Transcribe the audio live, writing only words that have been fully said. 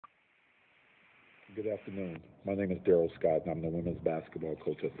Good afternoon. My name is Derell Scott, and I'm the women's basketball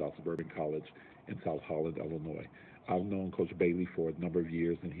coach at South Suburban College in South Holland, Illinois. I've known Coach Bailey for a number of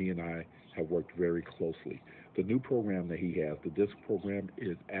years, and he and I have worked very closely. The new program that he has, the DISC program,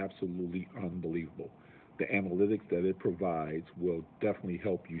 is absolutely unbelievable. The analytics that it provides will definitely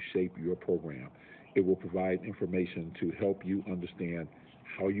help you shape your program. It will provide information to help you understand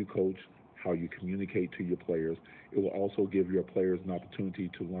how you coach, how you communicate to your players. It will also give your players an opportunity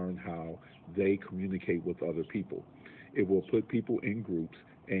to learn how they communicate with other people. It will put people in groups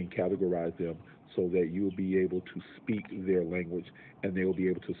and categorize them so that you'll be able to speak their language and they will be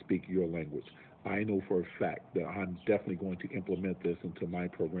able to speak your language. I know for a fact that I'm definitely going to implement this into my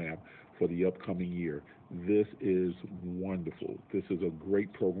program for the upcoming year. This is wonderful. This is a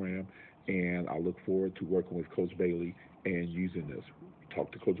great program, and I look forward to working with Coach Bailey and using this.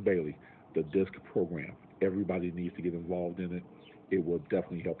 Talk to Coach Bailey. The DISC program. Everybody needs to get involved in it. It will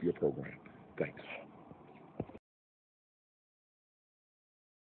definitely help your program. Thanks.